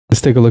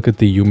Let's take a look at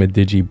the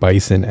UMIDIGI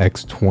Bison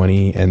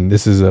X20, and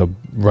this is a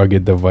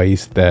rugged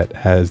device that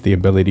has the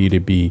ability to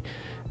be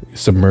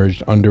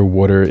submerged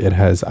underwater. It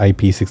has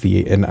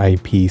IP68 and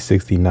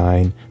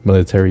IP69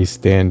 military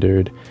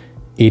standard,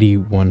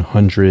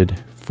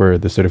 8100 for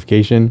the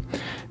certification.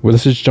 Well,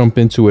 let's just jump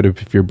into it.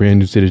 If you're brand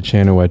new to the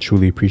channel, I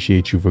truly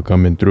appreciate you for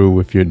coming through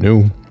if you're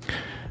new.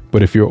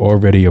 But if you're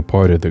already a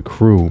part of the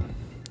crew,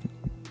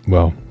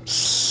 well,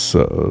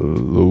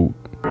 salute.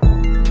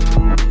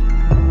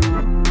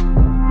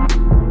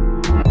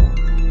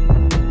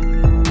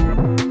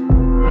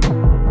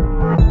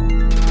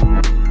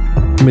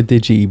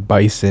 UMIDIGI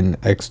Bison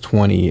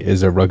X20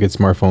 is a rugged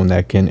smartphone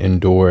that can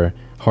endure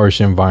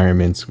harsh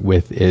environments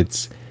with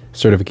its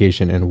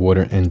certification in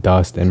water and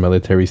dust and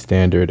military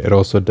standard. It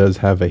also does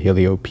have a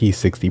Helio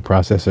P60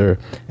 processor,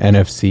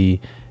 NFC.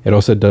 It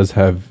also does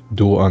have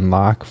dual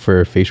unlock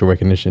for facial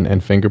recognition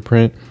and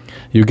fingerprint.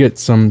 You get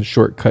some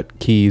shortcut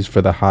keys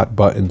for the hot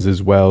buttons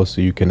as well, so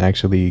you can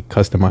actually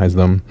customize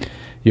them.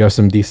 You have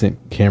some decent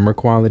camera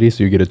quality,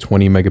 so you get a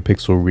 20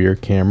 megapixel rear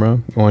camera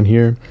on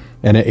here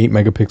and an 8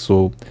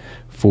 megapixel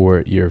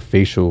for your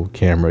facial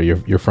camera,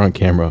 your front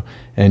camera.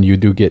 And you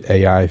do get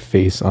AI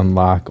face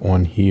unlock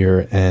on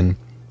here, and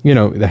you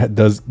know that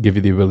does give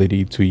you the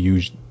ability to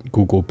use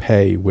Google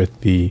Pay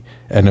with the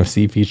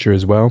NFC feature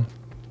as well.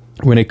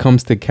 When it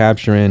comes to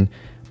capturing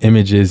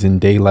images in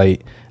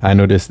daylight, I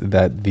noticed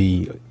that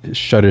the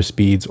shutter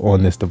speeds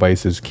on this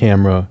device's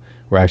camera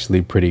were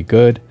actually pretty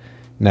good.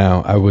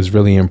 Now, I was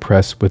really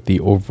impressed with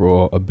the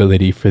overall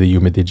ability for the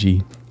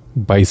UMIDIGI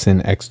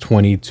Bison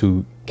X20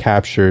 to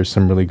capture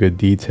some really good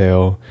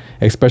detail,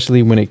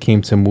 especially when it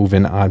came to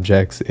moving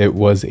objects. It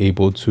was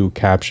able to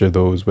capture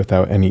those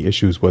without any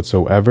issues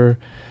whatsoever.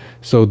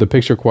 So the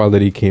picture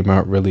quality came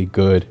out really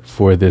good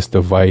for this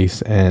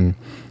device, and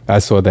I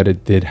saw that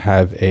it did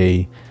have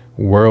a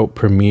world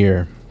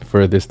premiere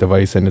for this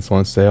device, and it's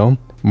on sale,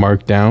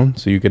 marked down,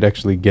 so you could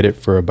actually get it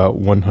for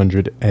about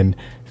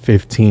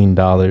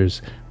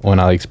 $115 on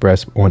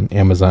AliExpress. On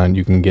Amazon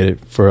you can get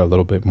it for a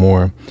little bit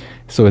more.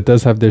 So it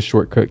does have this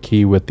shortcut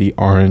key with the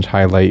orange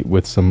highlight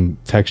with some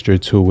texture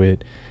to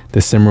it.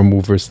 The SIM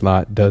remover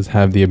slot does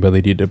have the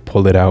ability to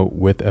pull it out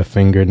with a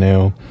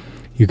fingernail.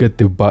 You get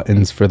the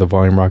buttons for the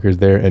volume rockers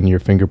there, and your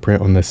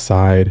fingerprint on the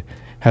side.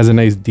 Has a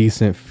nice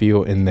decent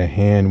feel in the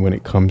hand. When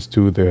it comes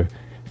to the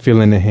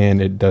feel in the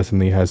hand, it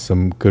definitely has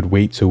some good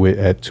weight to it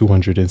at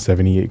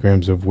 278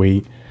 grams of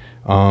weight.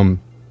 The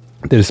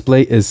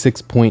display is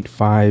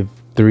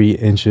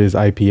 6.53 inches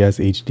IPS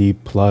HD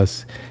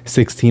plus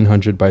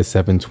 1600 by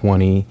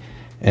 720,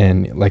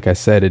 and like I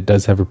said, it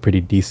does have a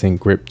pretty decent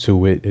grip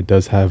to it. It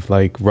does have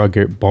like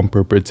rugged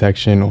bumper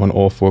protection on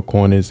all four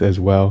corners, as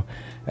well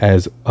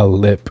as a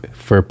lip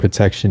for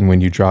protection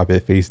when you drop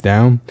it face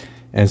down.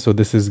 And so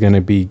this is going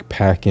to be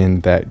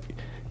packing that,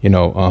 you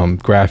know,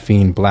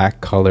 graphene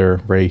black color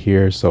right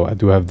here. So I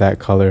do have that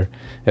color.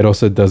 It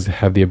also does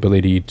have the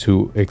ability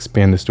to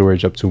expand the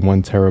storage up to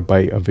 1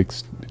 terabyte of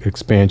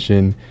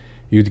expansion.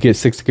 You'd get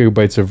 6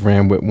 gigabytes of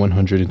RAM with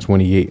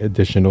 128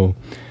 additional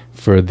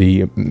for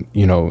the,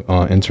 you know,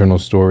 internal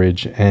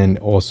storage, and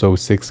also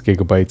 6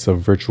 gigabytes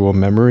of virtual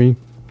memory.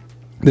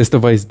 This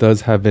device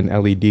does have an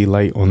LED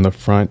light on the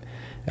front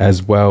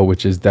as well,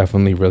 which is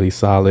definitely really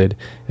solid.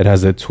 It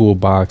has a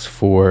toolbox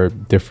for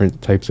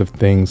different types of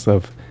things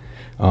that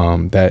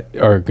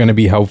are going to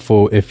be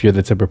helpful if you're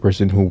the type of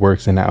person who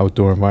works in an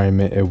outdoor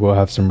environment. It will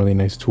have some really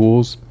nice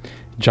tools.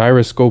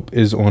 Gyroscope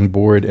is on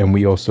board, and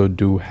we also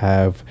do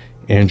have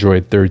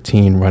Android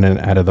 13 running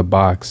out of the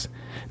box.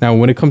 Now,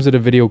 when it comes to the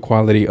video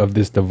quality of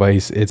this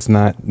device, it's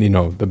not, you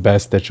know, the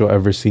best that you'll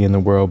ever see in the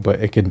world,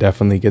 but it can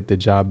definitely get the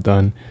job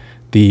done.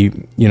 The,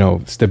 you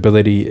know,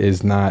 stability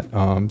is not,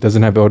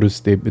 doesn't have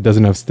it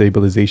doesn't have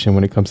stabilization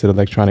when it comes to the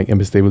electronic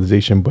image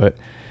stabilization, but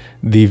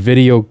the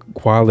video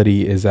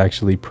quality is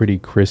actually pretty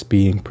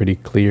crispy and pretty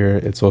clear.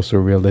 It's also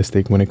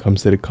realistic when it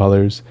comes to the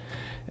colors.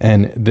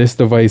 And this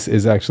device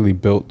is actually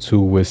built to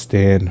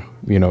withstand,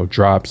 you know,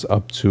 drops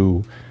up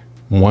to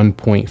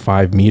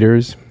 1.5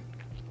 meters.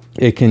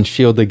 It can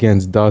shield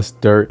against dust,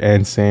 dirt,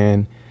 and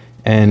sand,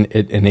 and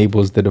it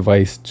enables the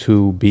device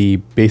to be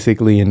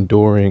basically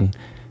enduring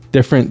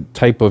different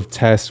type of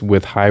tests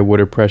with high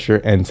water pressure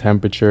and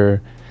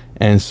temperature.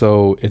 And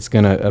so it's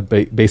gonna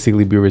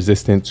basically be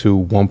resistant to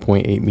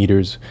 1.8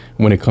 meters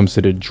when it comes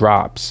to the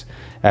drops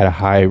at a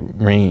high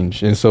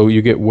range. And so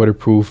you get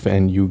waterproof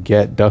and you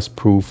get dust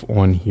proof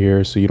on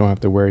here, so you don't have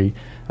to worry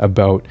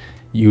about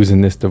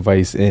using this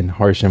device in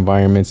harsh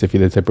environments. If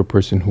you're the type of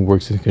person who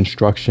works in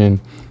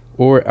construction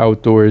or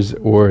outdoors,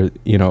 or,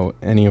 you know,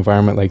 any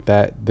environment like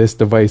that, this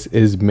device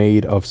is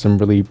made of some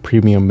really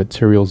premium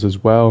materials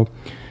as well.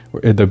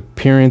 The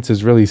appearance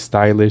is really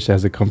stylish,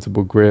 has a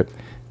comfortable grip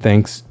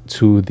thanks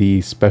to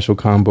the special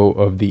combo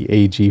of the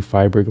AG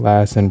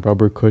fiberglass and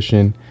rubber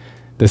cushion.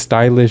 The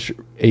stylish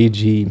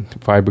AG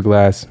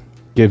fiberglass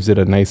gives it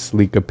a nice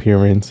sleek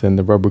appearance, and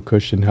the rubber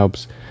cushion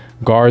helps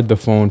guard the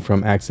phone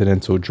from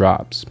accidental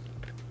drops.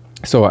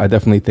 So I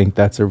definitely think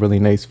that's a really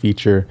nice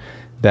feature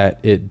that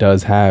it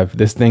does have.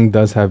 This thing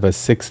does have a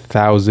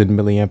 6,000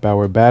 milliamp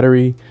hour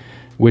battery,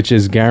 which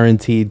is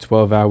guaranteed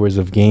 12 hours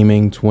of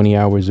gaming, 20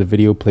 hours of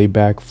video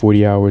playback,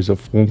 40 hours of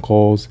phone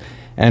calls,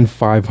 and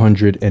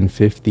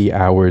 550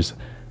 hours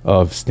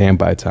of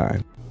standby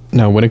time.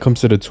 Now, when it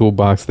comes to the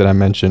toolbox that I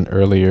mentioned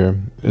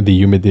earlier,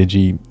 the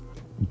UMIDIGI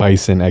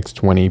Bison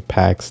X20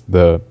 packs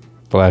the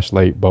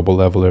flashlight, bubble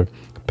leveler,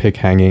 pick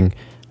hanging,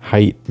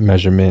 height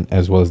measurement,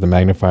 as well as the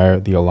magnifier,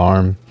 the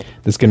alarm.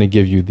 This is going to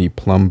give you the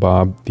plumb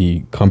bob,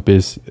 the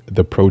compass,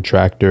 the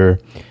protractor,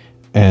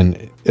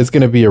 and it's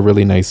going to be a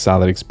really nice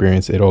solid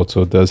experience. It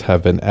also does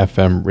have an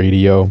FM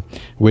radio,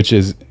 which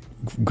is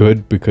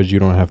good because you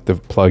don't have to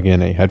plug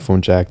in a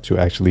headphone jack to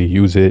actually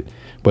use it.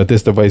 But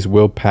this device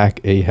will pack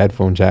a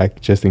headphone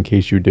jack just in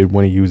case you did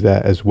want to use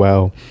that as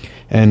well.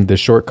 And the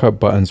shortcut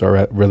buttons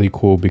are really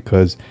cool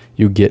because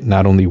you get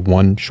not only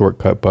one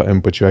shortcut button,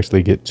 but you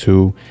actually get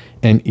two.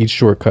 And each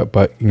shortcut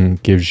button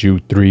gives you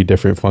 3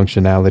 different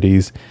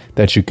functionalities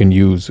that you can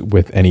use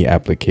with any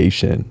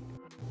application.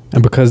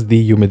 And because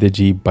the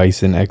UMIDIGI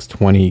Bison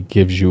X20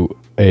 gives you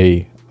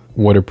a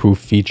waterproof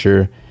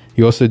feature,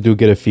 you also do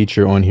get a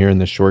feature on here in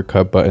the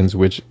shortcut buttons,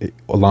 which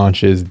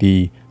launches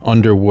the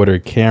underwater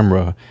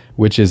camera,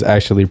 which is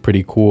actually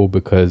pretty cool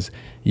because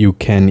you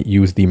can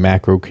use the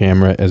macro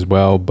camera as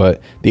well.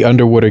 But the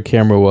underwater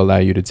camera will allow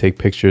you to take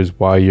pictures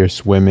while you're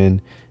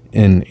swimming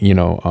in, you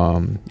know,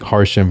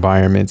 harsh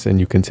environments, and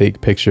you can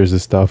take pictures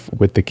of stuff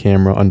with the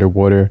camera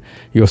underwater.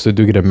 You also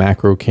do get a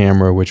macro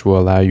camera, which will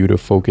allow you to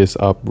focus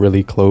up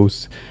really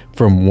close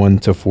from 1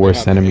 to 4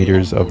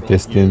 centimeters of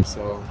distance.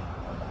 So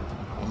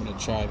I'm gonna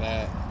try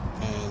that.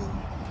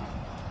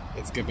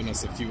 It's giving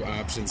us a few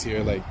options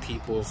here, like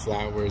people,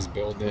 flowers,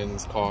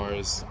 buildings,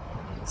 cars,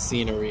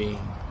 scenery.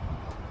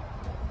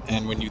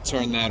 And when you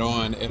turn that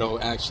on,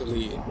 it'll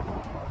actually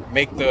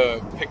make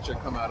the picture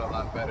come out a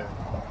lot better.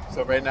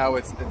 So right now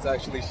it's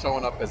actually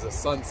showing up as a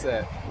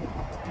sunset.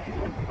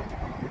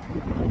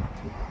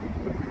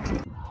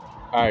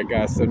 All right,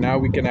 guys, so now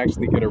we can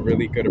actually get a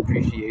really good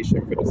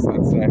appreciation for the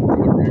sunset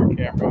from the rear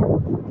camera.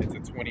 It's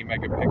a 20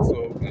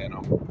 megapixel, and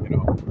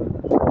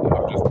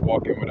I'm just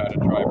walking without a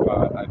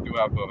tripod. I do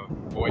have a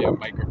Boya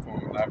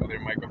microphone,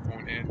 lavalier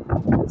microphone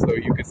in, so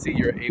you can see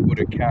you're able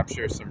to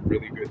capture some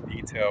really good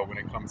detail when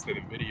it comes to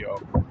the video.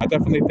 I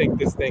definitely think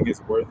this thing is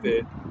worth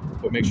it,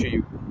 but make sure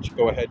you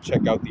go ahead,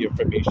 check out the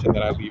information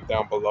that I leave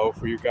down below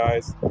for you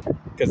guys,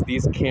 because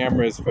these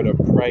cameras for the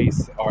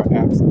price are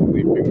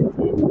absolutely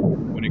beautiful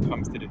when it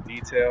comes to the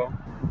detail.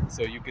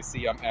 So you can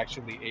see I'm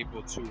actually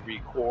able to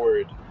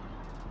record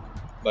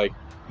like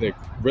the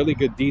really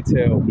good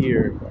detail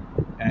here,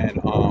 and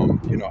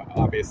you know,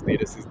 obviously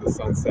this is the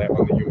sunset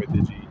on the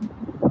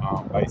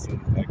UMIDIGI Bison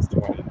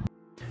X20.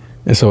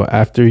 And so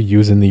after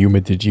using the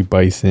UMIDIGI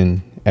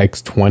Bison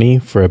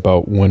X20 for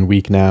about 1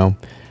 week now,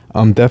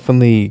 I'm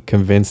definitely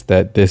convinced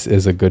that this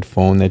is a good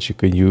phone that you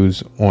could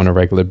use on a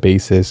regular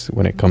basis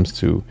when it comes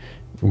to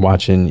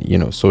watching, you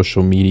know,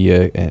 social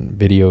media and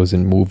videos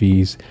and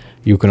movies.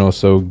 You can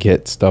also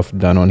get stuff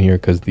done on here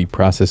because the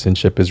processing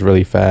chip is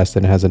really fast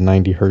and it has a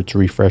 90 hertz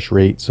refresh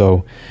rate.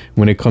 So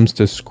when it comes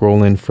to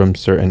scrolling from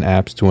certain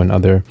apps to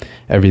another,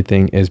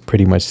 everything is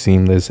pretty much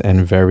seamless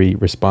and very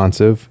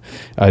responsive.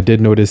 I did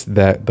notice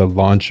that the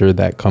launcher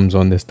that comes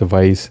on this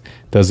device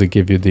doesn't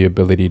give you the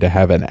ability to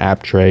have an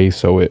app tray,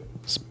 so it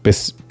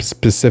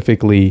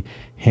specifically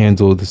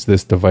handles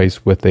this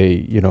device with a,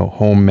 you know,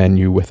 home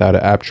menu without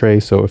an app tray.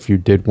 So if you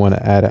did want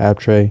to add an app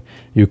tray,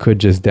 you could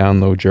just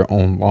download your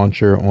own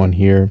launcher on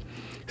here.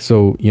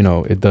 So, you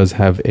know, it does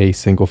have a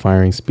single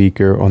firing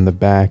speaker on the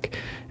back.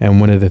 And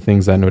one of the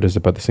things I noticed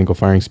about the single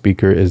firing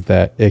speaker is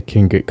that it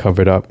can get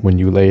covered up when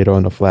you lay it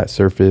on a flat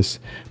surface.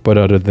 But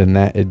other than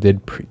that, it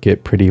did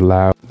get pretty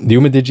loud. The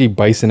UMIDIGI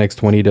Bison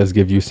X20 does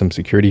give you some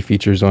security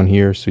features on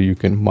here, so you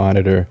can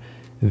monitor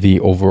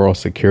the overall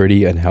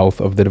security and health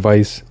of the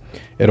device.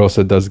 It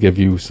also does give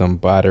you some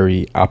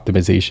battery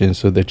optimization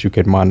so that you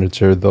can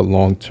monitor the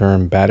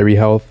long-term battery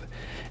health.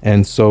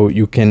 And so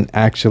you can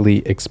actually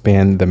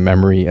expand the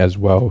memory as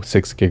well,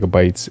 6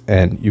 gigabytes,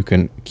 and you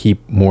can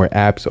keep more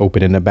apps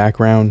open in the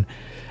background.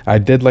 I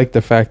did like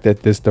the fact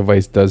that this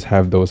device does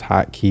have those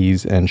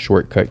hotkeys and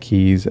shortcut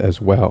keys, as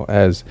well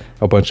as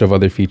a bunch of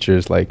other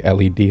features like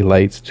LED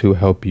lights to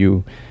help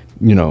you,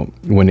 you know,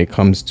 when it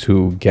comes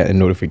to getting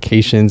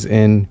notifications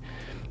in.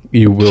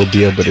 You will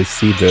be able to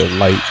see the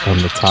light on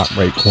the top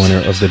right corner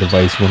of the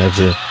device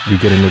whenever you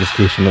get a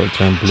notification. It'll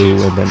turn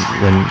blue, and then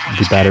when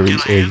the battery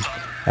is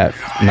at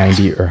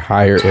 90 or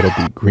higher, it'll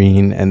be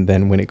green, and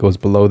then when it goes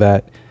below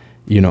that,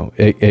 you know,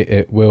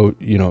 it will,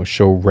 you know,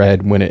 show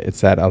red when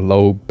it's at a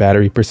low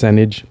battery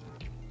percentage.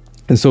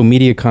 And so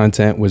media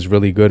content was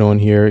really good on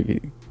here.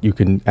 You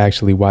can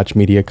actually watch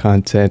media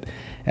content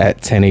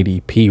at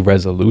 1080p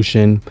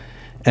resolution,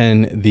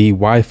 and the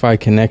Wi-Fi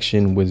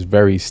connection was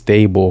very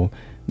stable.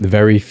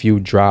 Very few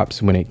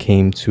drops when it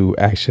came to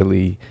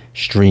actually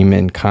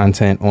streaming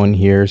content on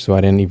here, so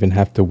I didn't even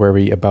have to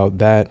worry about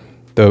that.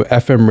 The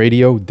FM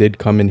radio did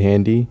come in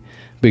handy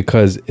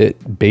because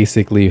it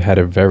basically had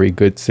a very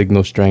good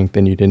signal strength,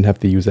 and you didn't have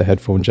to use a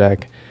headphone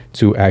jack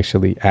to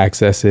actually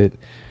access it.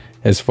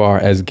 As far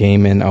as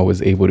gaming, I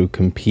was able to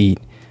compete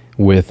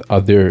with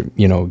other,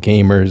 you know,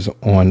 gamers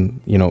on,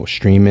 you know,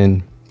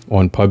 streaming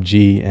on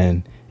PUBG,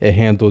 and it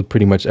handled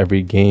pretty much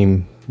every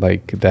game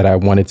like that I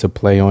wanted to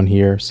play on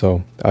here.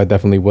 So I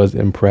definitely was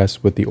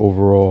impressed with the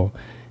overall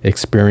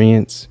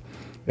experience.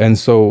 And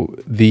so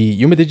the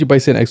UMIDIGI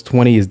Bison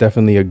X20 is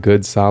definitely a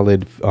good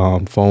solid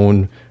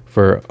phone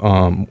for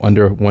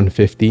under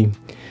 150.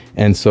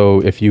 And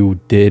so if you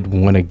did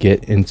want to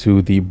get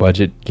into the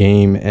budget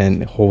game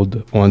and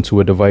hold onto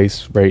a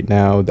device right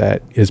now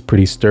that is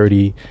pretty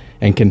sturdy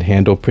and can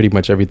handle pretty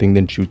much everything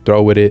that you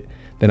throw at it,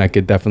 then I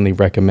could definitely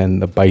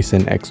recommend the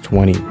Bison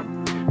X20.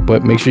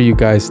 But make sure you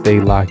guys stay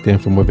locked in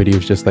for more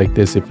videos just like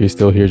this. If you're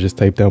still here, just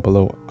type down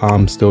below,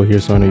 I'm still here,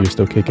 so I know you're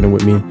still kicking it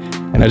with me.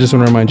 And I just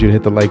want to remind you to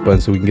hit the like button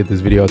so we can get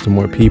this video out to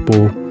more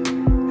people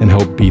and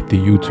help beat the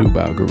YouTube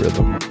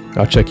algorithm.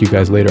 I'll check you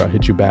guys later. I'll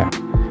hit you back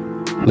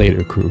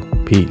later, crew.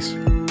 Peace.